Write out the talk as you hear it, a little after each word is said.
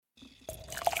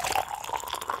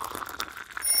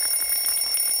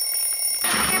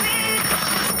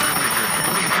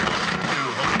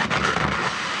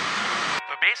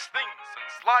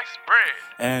Sliced Bread.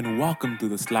 And welcome to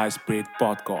the Sliced Bread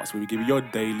podcast, where we give you your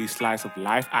daily slice of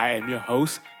life. I am your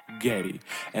host, Gary.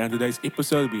 And on today's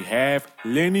episode, we have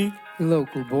Lenny. Hello,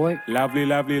 cool boy.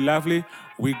 Lovely.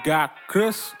 We got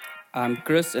Chris. I'm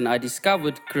Chris, and I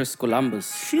discovered Chris Columbus.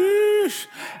 Sheesh.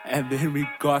 And then we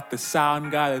got the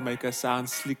sound guy that make us sound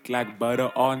slick like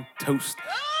butter on toast.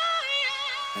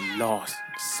 And last,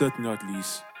 certainly not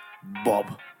least, Bob.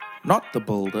 Not the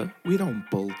builder. We don't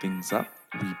build things up.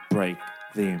 We break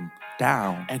them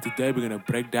down. And today we're gonna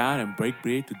break down and break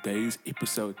bread today's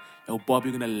episode. Yo, Bob,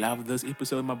 you're gonna love this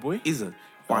episode, my boy. Is it?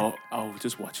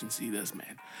 Just watch and see this,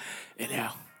 man.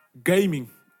 Anyhow, gaming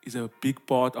is a big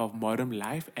part of modern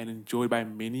life and enjoyed by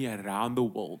many around the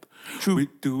world. True. We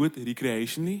do it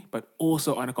recreationally, but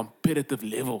also on a competitive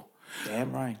level.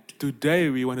 Damn right. Today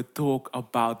we want to talk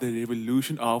about the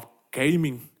revolution of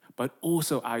gaming, but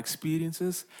also our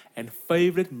experiences and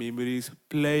favorite memories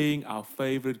playing our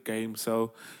favorite games.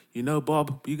 So,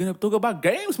 Bob, we're gonna talk about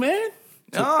games, man.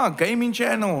 Gaming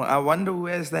channel. I wonder who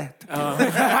has that.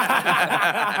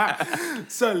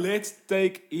 So let's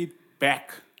take it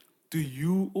back. Do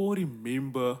you all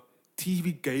remember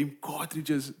TV game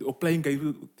cartridges or playing games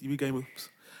with TV games?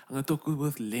 I'm gonna talk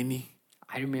with Lenny.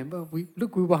 I remember we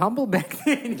were humble back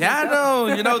then. Yeah,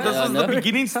 no, this was the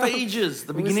beginning stages.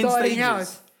 The We were beginning starting stages.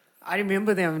 out. I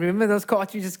remember them. Remember those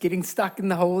cartridges getting stuck in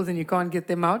the holes and you can't get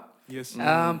them out? Yes.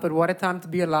 But what a time to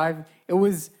be alive. It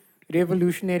was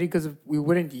revolutionary because we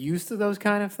weren't used to those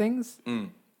kind of things.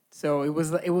 So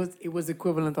it was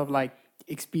equivalent of like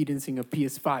experiencing a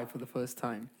PS5 for the first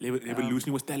time.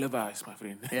 Revolution was televised, my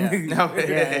friend.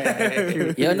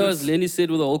 True. Yeah, no, as Lenny said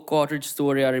with the whole cartridge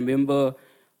story, I remember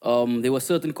there were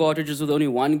certain cartridges with only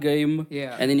one game.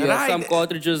 Yeah. And then you had some Right.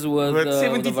 cartridges with With the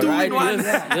 72 in variety. one.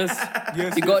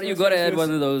 Yes. You got to add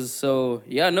one of those. So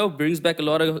yeah, no, brings back a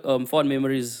lot of fond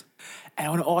memories. And I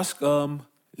want to ask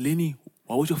Lenny,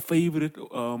 what was your favorite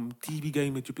TV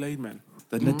game that you played, man?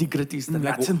 The nitty-gritties, the like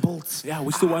nuts and bolts. Yeah,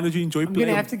 which the one did you enjoy I'm playing?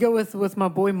 gonna have to go with my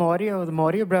boy Mario, the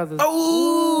Mario Brothers.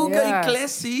 Oh, Yeah. okay,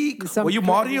 classic. Some Were you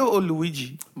Mario or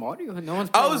Luigi? Mario, no one's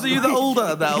Oh, playing so you're the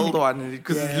Luigi. older one.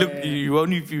 Because look, you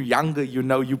only if you're younger,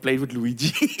 you played with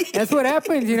Luigi. That's what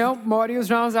happened, Mario's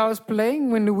rounds I was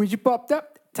playing when Luigi popped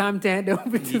up. Time to hand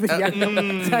over to the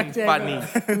younger. Time to hand funny.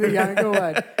 over to the younger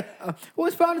one. I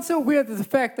always found it so weird the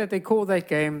fact that they call that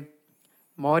game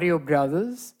Mario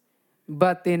Brothers,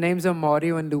 but their names are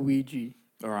Mario and Luigi.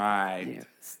 Right. Yeah.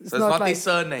 So it's not their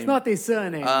surname. It's not their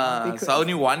surname. So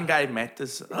only one guy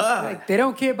matters. Like, they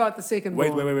don't care about the second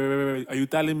Wait. one. Are you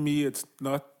telling me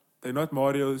they're not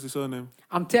Mario is his surname?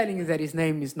 I'm telling you that his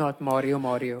name is not Mario.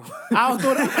 I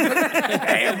thought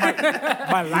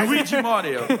my life, Luigi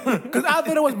Mario. because I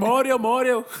thought it was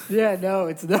Mario. Yeah, no,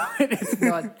 it's not. It's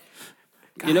not.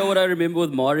 You know what I remember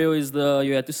with Mario is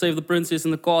you had to save the princess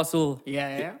in the castle.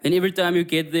 Yeah. And every time you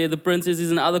get there, the princess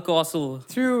is in another castle.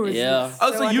 True. It's Yeah. just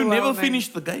Oh, so you never underwhelming.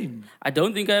 finished the game? I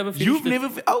don't think I ever finished You've it. never...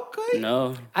 Okay.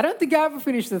 No. I don't think I ever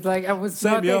finished it. Like I was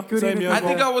Same not here, that good same in it. here. I before.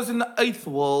 think I was in the 8th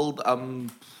world.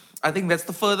 I think that's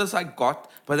the furthest I got.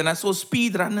 But then I saw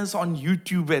speedrunners on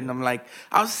YouTube and I'm like,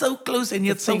 I was so close and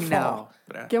yet so Thing far.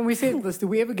 now. Can we say this? Do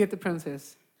we ever get the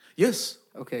princess? Yes.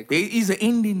 Okay. There is an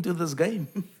ending to this game.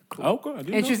 Okay, I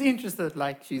didn't And know. she's interested.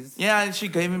 Like she's Yeah, and she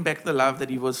gave him back the love that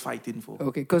he was fighting for.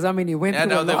 okay. Because I mean, he went Yeah,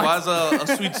 through no, a there lot. was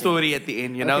a sweet story at the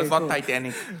end. Okay, It's not cool.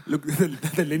 Titanic. Look,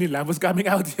 the Lenny love was coming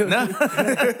out here. No.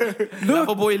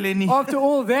 Lover boy Lenny. After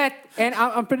all that, and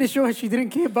I'm pretty sure she didn't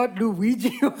care about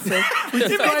Luigi. Also.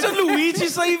 Imagine Luigi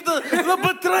saved the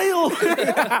betrayal.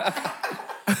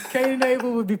 Cain and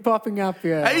Abel would be popping up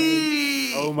here.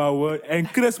 Hey. Oh my word!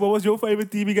 And Chris, what was your favorite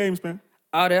TV games, man?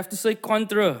 I'd have to say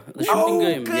Contra, the shooting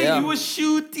game. Okay, Yeah. you were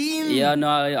shooting. Yeah, no,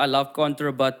 I love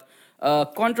Contra, but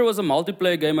Contra was a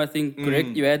multiplayer game, I think, correct?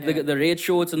 You had the red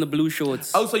shorts and the blue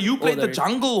shorts. Oh, so you played All the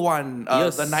jungle one,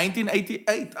 Yes. the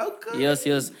 1988. Okay.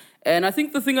 Yes. And I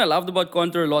think the thing I loved about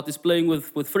Contra a lot is playing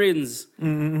with friends.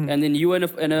 And then you and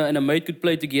a mate could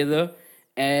play together.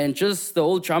 And just the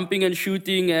whole jumping and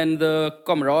shooting and the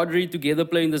camaraderie together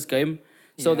playing this game.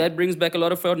 So that brings back a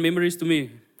lot of fond memories to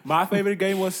me. My favorite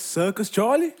game was Circus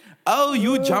Charlie. Oh,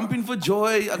 you jumping for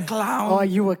joy, a clown. Oh,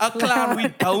 you a clown. clown. We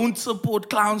don't support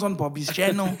clowns on Bobby's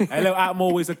channel. Hello, I'm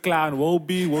always a clown. Will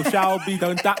be, will shall be.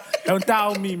 Don't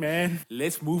tell me, man.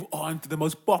 Let's move on to the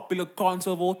most popular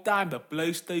console of all time, the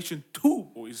PlayStation 2,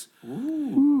 boys.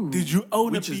 Ooh. Did you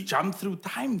own We a just jumped through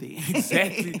time there.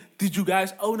 Exactly. Did you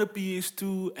guys own a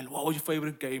PS2? And what was your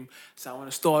favorite game? So I want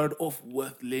to start it off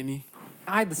with Lenny.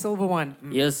 I had the silver one.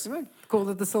 Yes. Called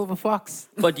it the Silver Fox.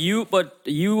 But you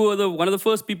were one of the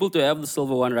first people to have the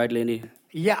silver one, right, Lenny?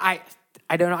 Yeah,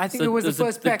 I don't know. I think So it was the there's a-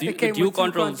 first the pack du- that the came dual with two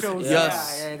controls. controls. Yes.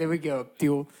 Yeah, there we go.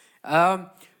 Dual.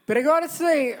 But I gotta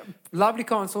say, lovely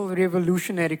console,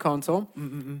 revolutionary console.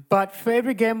 But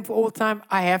favorite game of all time,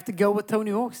 I have to go with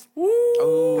Tony Hawk's.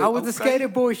 I was the skater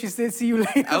boy. She said, "See you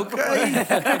later." Okay.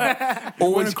 Always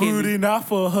Always good Kelly. enough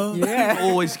for her. Yeah,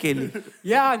 Always Kelly.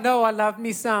 yeah. No, I love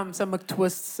me some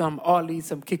McTwists, some ollies,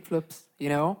 some kickflips. You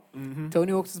know,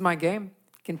 Tony Hawk's is my game.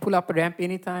 Can pull up a ramp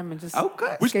anytime and just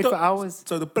Okay. skate for hours.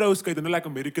 So the pro skate, and like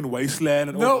American Wasteland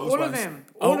and No, all those all of ones. them.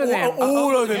 All of them.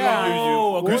 All of them. Yeah.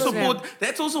 Oh, okay. You All of them. support.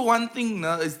 That's also one thing.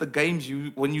 Is the games you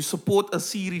when you support a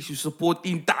series, you support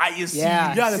the entire series.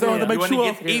 Yeah. Yeah, that's what I want to Yeah. make You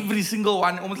want sure. to get every single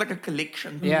one, almost like a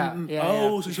collection. Yeah, yeah.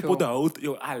 Oh, so for you support sure. the whole.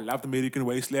 Yo, I loved American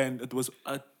Wasteland. It was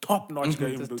a top-notch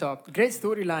game. It's dude. top. Great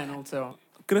storyline also.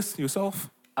 Chris, yourself?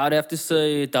 I'd have to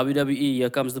say WWE. Here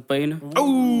comes the pain.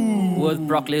 Oh, With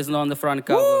Brock Lesnar on the front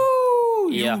cover.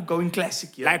 you Yeah. going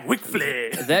classic. Yeah. Like Ric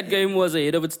Flair. That game was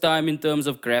ahead of its time in terms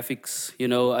of graphics. You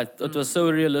know, it was so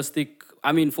realistic.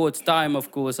 I mean, for its time, of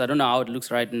course. I don't know how it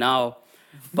looks right now.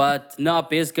 But now,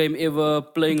 best game ever,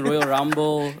 playing Royal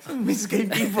Rumble. Miss Game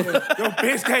People. Yo,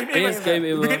 best game ever. Best game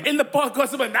ever. We can end the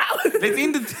podcast about now. Let's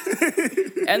end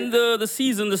it. And the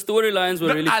season, the storylines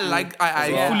were really cool. I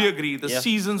Yeah. fully agree. The Yeah.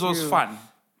 seasons was fun.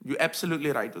 You're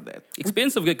absolutely right with that.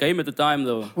 Expensive game at the time,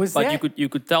 though. Was but that- you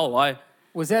could tell why.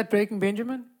 Was that Breaking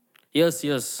Benjamin? Yes.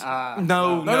 No,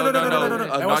 No.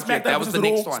 That was not yet. That was SmackDown the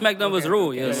next versus one. SmackDown was Raw,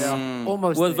 yes.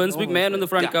 Almost. With there, Vince almost McMahon there. on the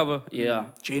front Yeah. cover. Yeah.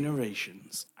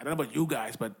 Generations. I don't know about you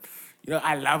guys, but you know,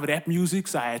 I love rap music,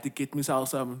 so I had to get myself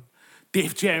some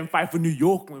Def Jam 5 for New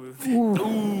York.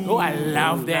 Oh, I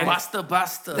love that.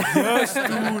 Buster. Yes, dude.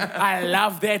 I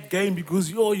love that game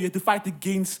because you had to fight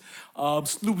against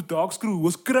Snoop Dogg's crew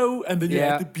was Crow, and then you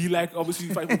Yeah. had to be like obviously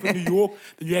fighting for New York.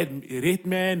 Then you had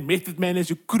Redman, Method Man as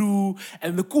your crew,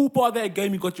 and the cool part of that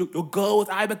game, you got your girl was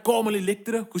either Carmel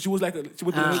Electra because she was like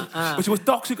but she was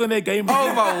toxic on that game.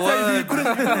 Oh my word.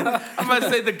 I must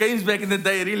say the games back in the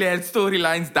day really had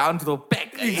storylines down to the back.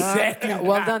 Exactly.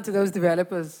 Well done to those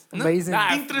developers. Amazing.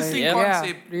 Nah, Interesting Yeah.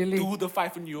 concept. Yeah, really. Dude, the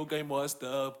fight for New York game was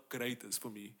the greatest for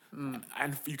me.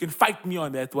 And you can fight me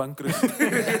on that one, Chris.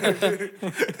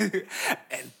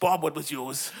 And Bob, what was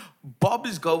yours? Bob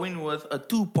is going with a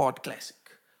 2-part classic.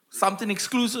 Something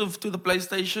exclusive to the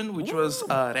PlayStation, which was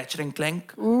Ratchet and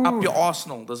Clank. Up Your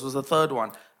Arsenal. This was the third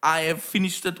one. I have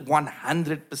finished it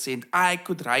 100%. I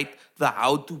could write the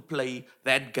how to play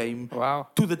that game Wow.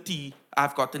 to the T.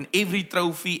 I've gotten every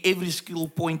trophy, every skill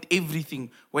point,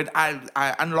 everything. When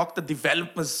I unlocked the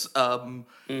developers,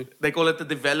 they call it the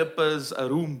developers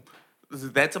room.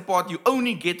 That's a part you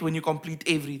only get when you complete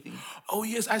everything. Oh,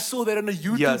 yes, I saw that on a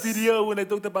YouTube Yes. video when I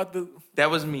talked about the. That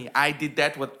was me. I did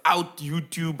that without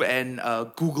YouTube and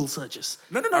Google searches.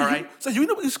 No. All right. So you're in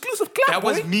an exclusive club. That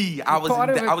was boy. me. I was. part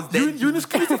of In it. I was there. You're an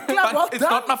exclusive club. Well But it's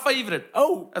done. not my favorite.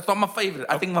 Oh. It's not my favorite.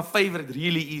 I think my favorite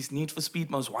really is Need for Speed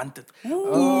Most Wanted.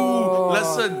 Ooh.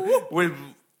 Listen, when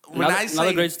Another- I say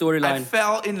another great storyline. I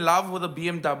fell in love with a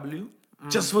BMW.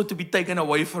 Just for it to be taken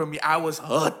away from me, I was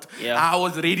hurt. Yeah. I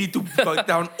was ready to go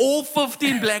down all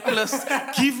 15 blacklists.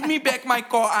 Give me back my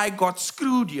car. I got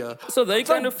screwed here. So they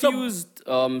kind of fused.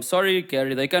 Sorry,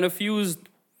 Gary. They kind of fused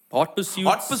Hot Pursuit.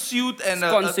 Hot Pursuit and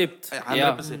Concept,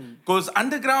 100%. Because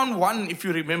Underground 1, if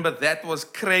you remember, that was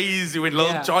crazy when Lil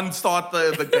Yeah. Jon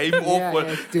started the game off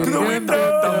with.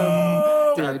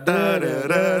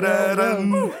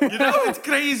 You know, it's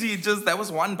crazy. That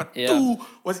was one, but Yeah. 2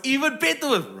 was even better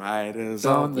with Riders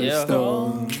on the Yeah.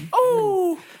 Storm.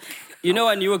 Oh. You know,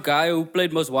 I knew a guy who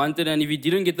played Most Wanted, and if he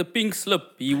didn't get the pink slip,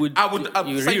 he would. I would,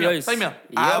 he same here, re-race. same here.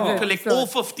 Yeah. I would collect all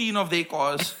 15 of their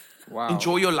cars. Wow.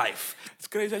 Enjoy your life. It's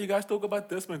crazy how you guys talk about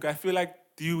this, man. I feel like,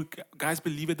 do you guys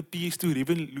believe that the PS2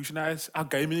 revolutionized our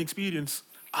gaming experience?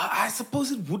 I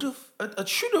suppose it would have, it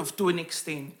should have to an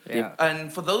extent. Yeah.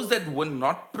 And for those that were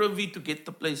not privy to get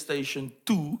the PlayStation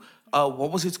 2,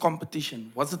 what was its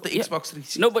competition? Was it the Xbox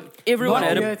 360? No, but everyone Not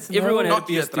had a yet, no. everyone had a Not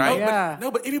yet, PS2. right? Yeah.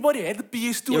 No, but everybody had the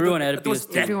PS2. Everyone had a It was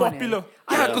PS2. that Everyone popular.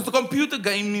 Yeah, because the computer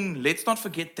gaming, let's not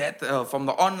forget that from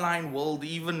the online world,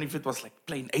 even if it was like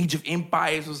playing Age of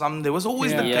Empires or something, there was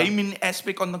always the Yeah. gaming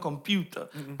aspect on the computer.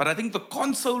 But I think the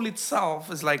console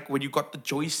itself is like when you got the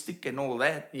joystick and all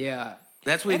that. Yeah.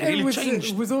 That's where it And really was,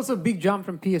 changed. It was also a big jump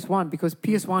from PS1 because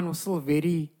PS1 was still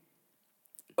very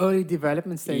early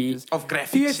development stages. Of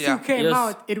graphics, PS2 yeah. came Yes.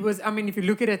 out. It was. I mean, if you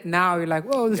look at it now, you're like,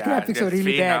 "Whoa, these Yeah, graphics are that's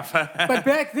really fair bad." but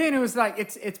back then, it was like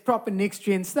it's proper next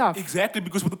gen stuff. Exactly,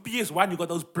 because with the PS1, you got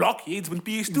those blockheads. When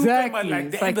PS2 came Exactly, out, like,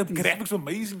 it's damn, like the these- graphics were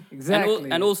amazing.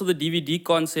 Exactly. And also the DVD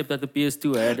concept that the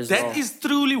PS2 had as well. That is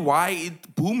truly why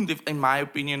it boomed, in my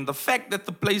opinion. The fact that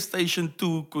the PlayStation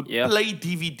 2 could Yeah. play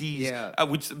DVDs, Yeah.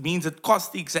 which means it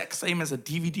cost the exact same as a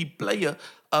DVD player.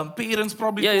 Parents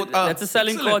probably Yeah, thought, that's a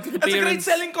selling excellent. card to the That's a great parents.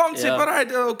 selling concept. Yeah. All right,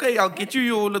 okay, I'll get you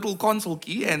your little console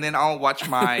key and then I'll watch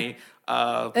my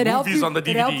it helped movies you. on the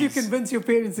It helped you DVDs. convince your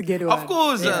parents to get one. Of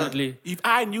course. Definitely. If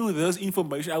I knew this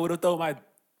information, I would have told my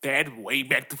dad way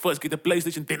back to first get a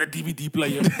PlayStation, then a DVD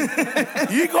player.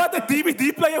 He got the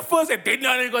DVD player first, and then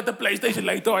he got the PlayStation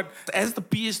later on. As the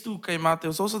PS2 came out, there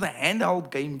was also the handheld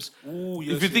games. Ooh, If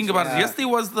yes, you think yes, about it, yeah. yes, there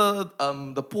was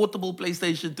the portable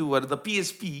PlayStation 2 or the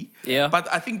PSP. Yeah.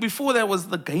 But I think before that was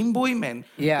the Game Boy, man.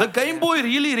 Yeah. The Game Boy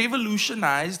really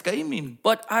revolutionized gaming.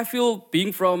 But I feel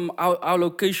being from our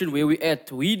location where we're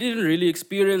at, we didn't really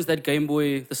experience that Game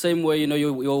Boy the same way,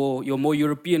 your more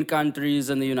European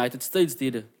countries and the United States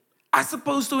did. I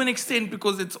suppose to an extent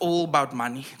because it's all about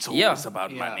money. It's always Yeah. about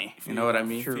Yeah. money. If you know what I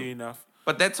mean. Fair enough.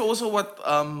 But that's also what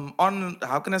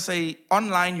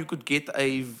online you could get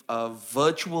a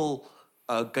virtual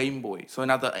Game Boy, so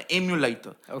another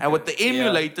emulator. And with the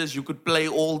emulators, you could play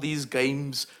all these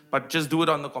games, but just do it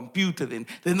on the computer. Then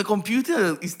the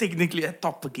computer is technically at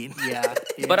top again. Yeah.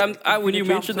 yeah. But when you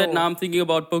Computer mentioned that, trumps now all. I'm thinking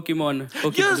about Pokemon.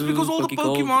 Yes, Blue, because all the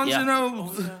Pokegold. Pokemons, Yeah. you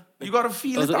know, you gotta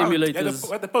feel Those it are out.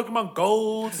 emulators. Yeah, the Pokemon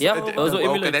Gold. Yeah, Silver. those are Okay,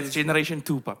 emulators. that's generation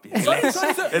 2, puppy.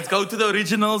 Let's go to the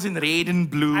originals in red and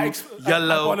blue, I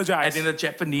yellow, apologize. and in the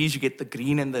Japanese you get the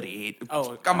green and the red.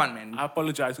 Oh, Come on, man. I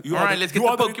apologize. You All are right, the- let's get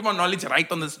you the are Pokemon knowledge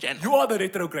right on this channel. You are the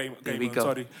retro gamer. we go.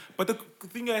 Sorry, but the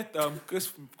thing that Chris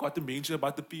got to mention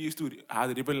about the PS2, how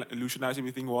they revolutionized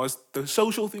everything was the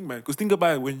social thing, man. Because think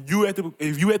about it,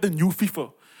 if you had the new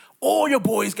FIFA, all your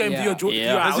boys came to Yeah. your, to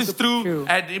Yeah. your house. This is true. True.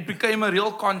 And it became a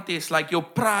real contest. Like your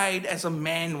pride as a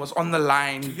man was on the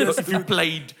line if you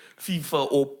played FIFA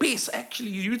or PES. Actually,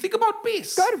 you think about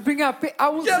PES. Gotta bring up. I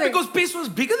will Yeah, say, because PES was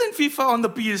bigger than FIFA on the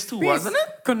PS2, wasn't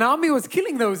it? Konami was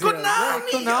killing those. eras, right?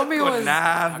 Konami was.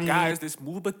 Guys, let's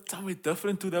move but somewhere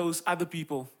different to those other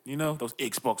people. You know, those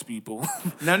Xbox people.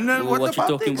 No, What what you about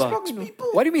the talking about? Xbox people?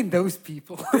 What do you mean those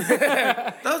people?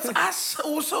 That's us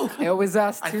also. It was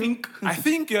us I too. think. I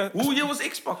think, yeah. Who here was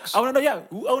Xbox? I want to know, yeah,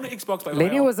 who owned an Xbox? By the way?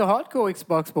 Lenny was a hardcore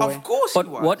Xbox boy. Of course But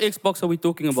he was. what Xbox are we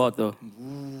talking about, though?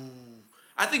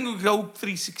 I think we go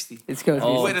 360. Let's go.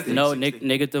 Oh, Wait a no, 360.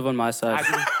 negative on my side.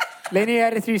 Lenny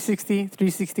had a 360.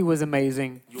 360 was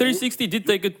amazing. 360 did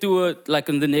take it to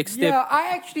in the next step. Yeah, I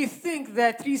actually think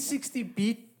that 360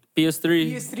 beat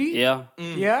PS3. PS3? Yeah.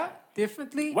 Yeah,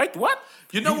 definitely. Wait, what?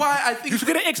 You know why I think You should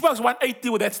get an Xbox 180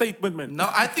 with that statement, man. No,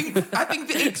 I think the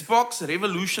Xbox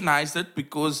revolutionized it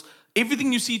because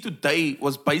everything you see today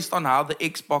was based on how the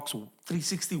Xbox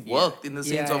 360 worked in the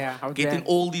sense Yeah, how of getting that-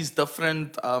 all these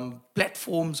different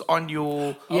platforms on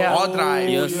your Yeah. hard drive.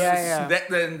 Yes. Yeah.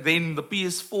 Then the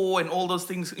PS4 and all those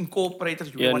things incorporated.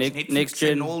 You Yeah, watch next Netflix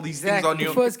gen. and all these things Exactly. on The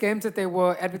your. first games that they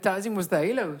were advertising was the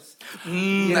Halos.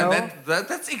 you know?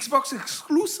 That's Xbox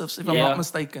exclusives, if I'm Yeah. not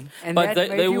mistaken. And But that they,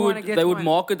 made they you wanna would get they would one.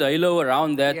 market Halo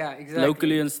around that Yeah, exactly.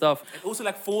 locally and stuff. And also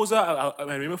like Forza, I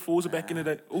remember Forza back in the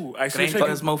day. Oh, I Gran should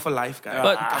Turismo for life, guys.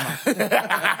 But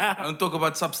Don't talk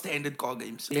about substandard car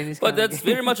games. Lenny's but kinda that's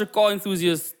very much a car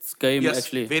enthusiast's game, Yes,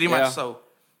 actually. very Yeah. much so.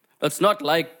 It's not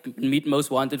like Meet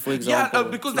Most Wanted, for Yeah, example.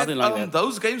 because It's that, nothing like that.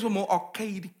 those games were more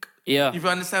arcadic. Yeah. If you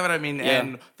understand what I mean. Yeah.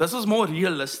 And this was more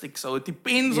realistic. So it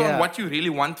depends Yeah. on what you really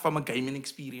want from a gaming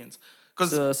experience.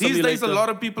 Because It's a these days, a simulator. lot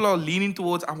of people are leaning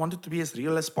towards, I want it to be as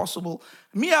real as possible.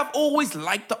 Me, I've always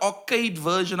liked the arcade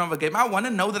version of a game. I want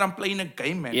to know that I'm playing a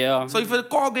game, man. Yeah. So if it's a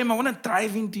car game, I want to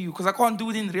drive into you because I can't do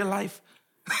it in real life.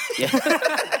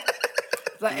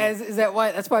 Like, is that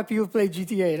why? That's why people play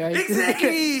GTA, right?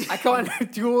 Exactly. I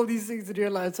can't do all these things in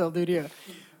real life, so I'll do it here.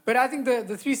 But I think the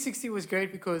 360 was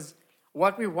great because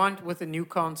what we want with a new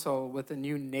console, with a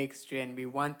new next gen, we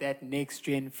want that next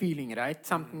gen feeling, right?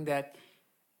 Something that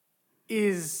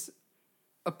is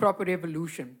a proper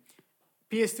evolution.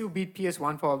 PS2 beat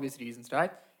PS1 for obvious reasons,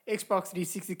 right? Xbox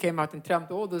 360 came out and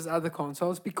trumped all those other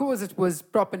consoles because it was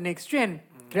proper next gen.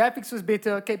 Graphics was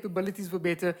better, capabilities were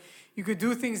better. You could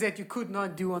do things that you could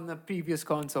not do on the previous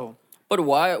console. But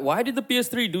why did the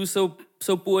PS3 do so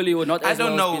poorly or not I as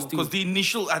don't well know as PS2? because the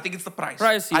initial, I think it's the price.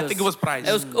 Price, I yes. think it was price.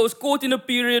 I was caught in a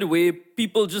period where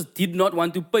people just did not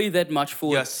want to pay that much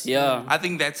for Yes. it. Yeah. I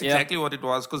think that's Yeah. exactly what it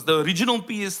was because the original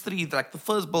PS3, like the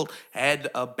first build, had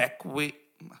a back way.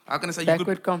 how can I say, you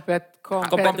could Backward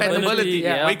compatibility.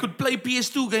 yeah. Where you could play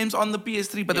PS2 games on the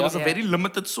PS3, but there was a Yeah. very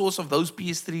limited source of those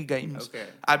PS3 games. Okay.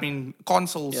 I mean,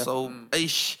 consoles. Yeah. So,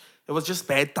 it was just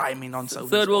bad timing on Sony's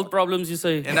Third world part. problems, you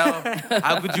say? You know,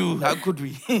 how could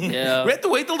we? Yeah. We had to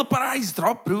wait till the price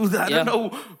dropped, bro. I Yeah. don't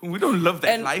know. We don't live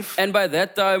that life. And by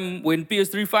that time, when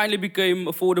PS3 finally became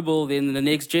affordable, then the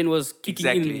next gen was kicking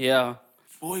in. Exactly. Yeah.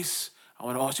 Boys, I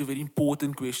want to ask you a very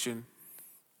important question.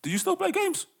 Do you still play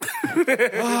games?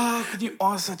 Oh, could you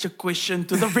ask such a question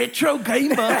to the retro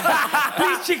gamer?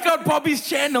 Please check out Bobby's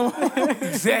channel.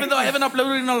 Even though I haven't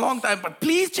uploaded in a long time, but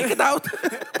please check it out.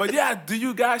 But yeah, do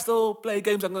you guys still play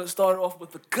games? I'm going to start off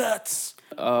with the guts.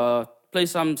 Play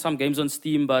some games on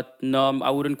Steam, but no, I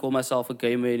wouldn't call myself a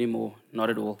gamer anymore. Not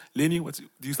at all. Lenny,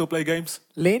 do you still play games?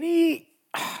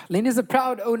 Lenny's a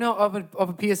proud owner of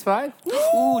a PS5.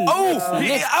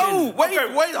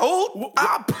 Wait, hold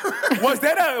up. Was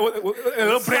that a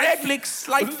little Slight brag?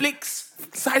 flicks.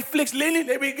 Side flicks, Lenny,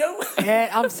 there we go.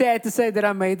 And I'm sad to say that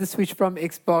I made the switch from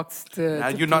Xbox to.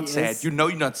 Nah, to you're not PS. sad. You know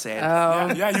you're not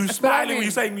sad. Yeah, you smiling when mean-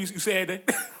 you saying you said it.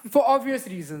 For obvious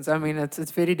reasons. I mean,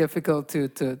 it's very difficult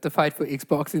to fight for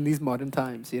Xbox in these modern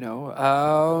times, you know.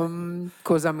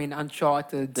 Because I mean,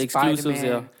 Uncharted, The exclusives,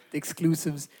 Spider-Man, yeah. the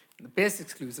exclusives, the best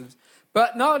exclusives.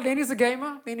 But no, Lenny's a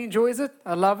gamer. Lenny enjoys it.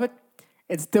 I love it.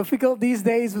 It's difficult these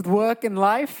days with work and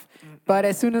life. But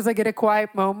as soon as I get a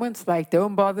quiet moment, like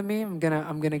don't bother me. I'm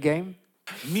gonna game.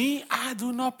 Me, I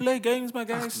do not play games, my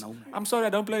guys. no, man. I'm sorry, I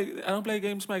don't play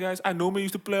games, my guys. I normally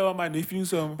used to play on my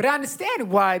nephews. But I understand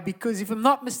why, because if I'm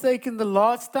not mistaken, the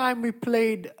last time we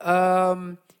played,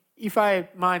 if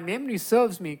my memory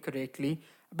serves me correctly,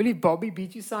 I believe Bobby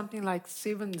beat you something like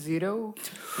 7-0.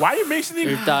 Why are you mentioning?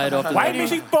 We're tired of Why are it. you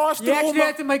mentioning past You actually trauma?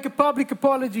 had to make a public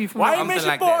apology for Why are my you mentioning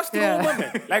like that. past trauma,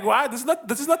 man? Like why? This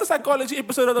is not a psychology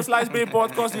episode of the Slice Bay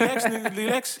podcast.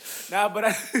 Relax. Nah, but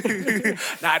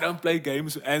I don't play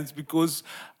games, and it's because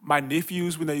my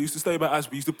nephews, when they used to stay by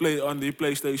us, we used to play on their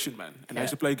PlayStation, man, and I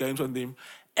used to play games on them.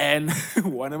 And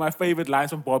one of my favorite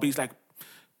lines from Bobby is like,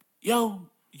 "Yo,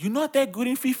 you're not that good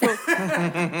in FIFA."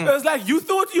 I was like, you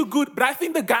thought you're good, but I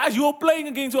think the guys you're playing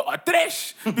against are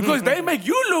trash because they make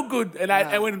you look good.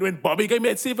 And when Bobby came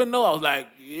at 7-0, I was like,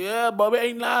 yeah, Bobby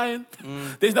ain't lying.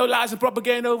 There's no lies and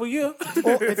propaganda over here.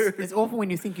 It's awful when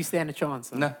you think you stand a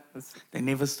chance. Huh? No, they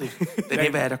never stood. They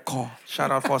never had a car.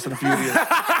 Shout out Fast and Furious.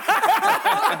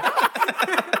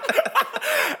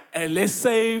 And let's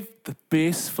save the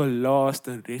best for last,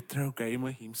 the retro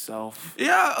gamer himself.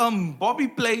 Yeah, Bobby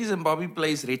plays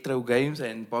retro games,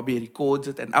 and Bobby records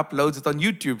it and uploads it on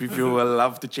YouTube. If you will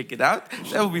love to check it out,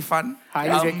 that would be fun.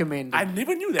 Highly recommend. I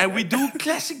never knew that. And we do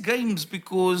classic games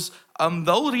because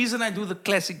the whole reason I do the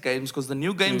classic games because the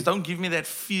new games don't give me that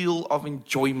feel of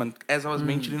enjoyment. As I was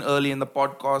mentioning earlier in the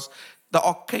podcast, the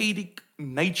arcadic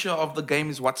nature of the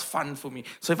game is what's fun for me.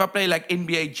 So if I play like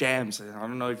NBA Jams, I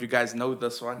don't know if you guys know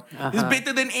this one, it's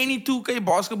better than any 2K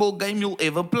basketball game you'll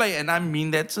ever play, and I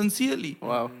mean that sincerely.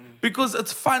 Wow. Because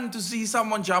it's fun to see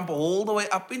someone jump all the way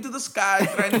up into the sky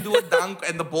trying to do a dunk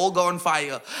and the ball go on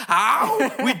fire.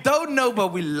 How? We don't know,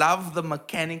 but we love the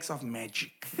mechanics of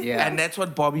magic. Yeah. And that's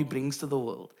what Bobby brings to the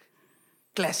world.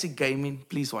 Classic gaming,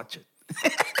 please watch it.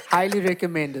 Highly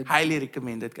recommended. Highly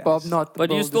recommended, guys. Bob, not the But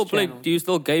do you boldest still play? channel. Do you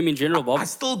still game in general, Bob? I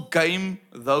still game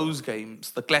those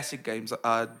games, the classic games.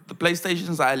 The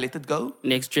PlayStations, I let it go.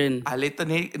 Next gen. I let the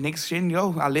next gen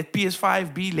go. I let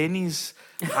PS5 be Lenny's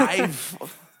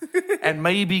hive. And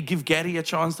maybe give Gary a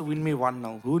chance to win me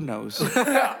 1-0. Who knows?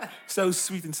 So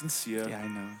sweet and sincere. Yeah, I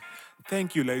know.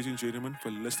 Thank you, ladies and gentlemen, for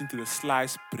listening to the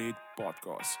Slice Bread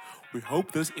podcast. We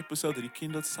hope this episode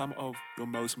rekindled some of your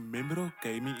most memorable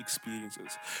gaming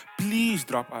experiences. Please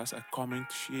drop us a comment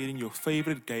sharing your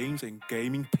favorite games and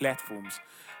gaming platforms.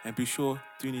 And be sure to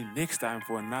tune in next time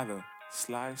for another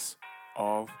Slice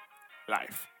of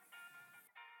Life.